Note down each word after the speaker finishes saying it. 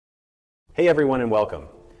Hey everyone and welcome.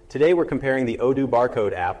 Today we're comparing the Odoo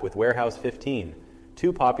Barcode app with Warehouse 15,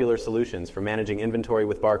 two popular solutions for managing inventory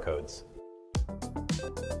with barcodes.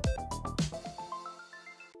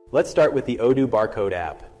 Let's start with the Odoo Barcode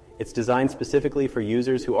app. It's designed specifically for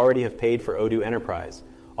users who already have paid for Odoo Enterprise,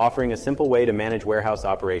 offering a simple way to manage warehouse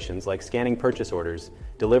operations like scanning purchase orders,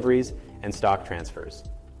 deliveries, and stock transfers.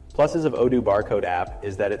 Pluses of Odoo Barcode app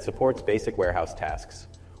is that it supports basic warehouse tasks,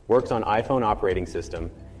 works on iPhone operating system,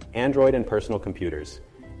 Android and personal computers,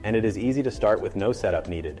 and it is easy to start with no setup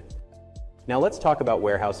needed. Now let's talk about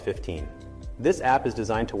Warehouse 15. This app is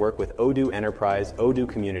designed to work with Odoo Enterprise, Odoo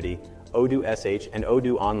Community, Odoo SH, and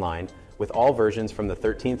Odoo Online with all versions from the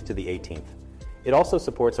 13th to the 18th. It also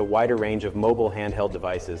supports a wider range of mobile handheld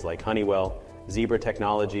devices like Honeywell, Zebra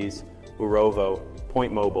Technologies, Urovo,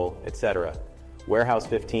 Point Mobile, etc. Warehouse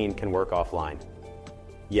 15 can work offline.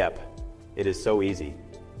 Yep, it is so easy.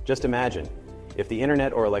 Just imagine, if the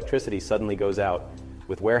internet or electricity suddenly goes out,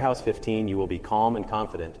 with Warehouse 15 you will be calm and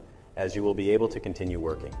confident as you will be able to continue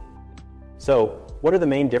working. So, what are the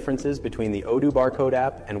main differences between the Odoo Barcode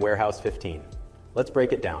app and Warehouse 15? Let's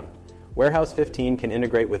break it down. Warehouse 15 can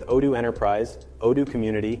integrate with Odoo Enterprise, Odoo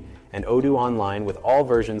Community, and Odoo Online with all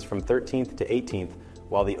versions from 13th to 18th,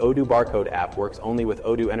 while the Odoo Barcode app works only with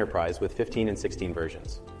Odoo Enterprise with 15 and 16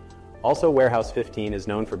 versions. Also, Warehouse 15 is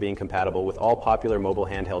known for being compatible with all popular mobile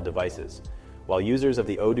handheld devices, while users of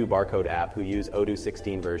the Odoo Barcode app who use Odoo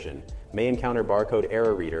 16 version may encounter barcode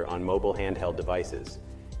error reader on mobile handheld devices.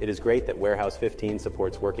 It is great that Warehouse 15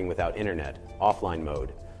 supports working without internet, offline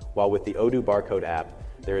mode, while with the Odoo Barcode app,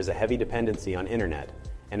 there is a heavy dependency on internet,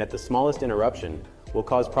 and at the smallest interruption will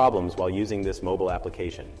cause problems while using this mobile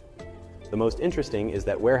application. The most interesting is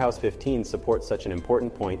that Warehouse 15 supports such an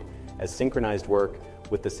important point as synchronized work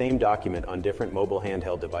with the same document on different mobile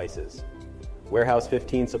handheld devices. Warehouse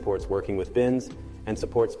 15 supports working with bins and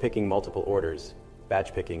supports picking multiple orders,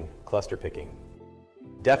 batch picking, cluster picking.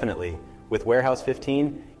 Definitely, with Warehouse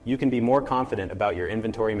 15, you can be more confident about your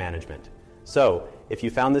inventory management. So, if you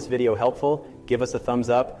found this video helpful, give us a thumbs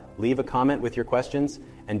up, leave a comment with your questions,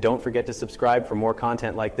 and don't forget to subscribe for more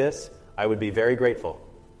content like this. I would be very grateful.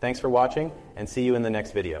 Thanks for watching, and see you in the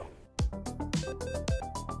next video.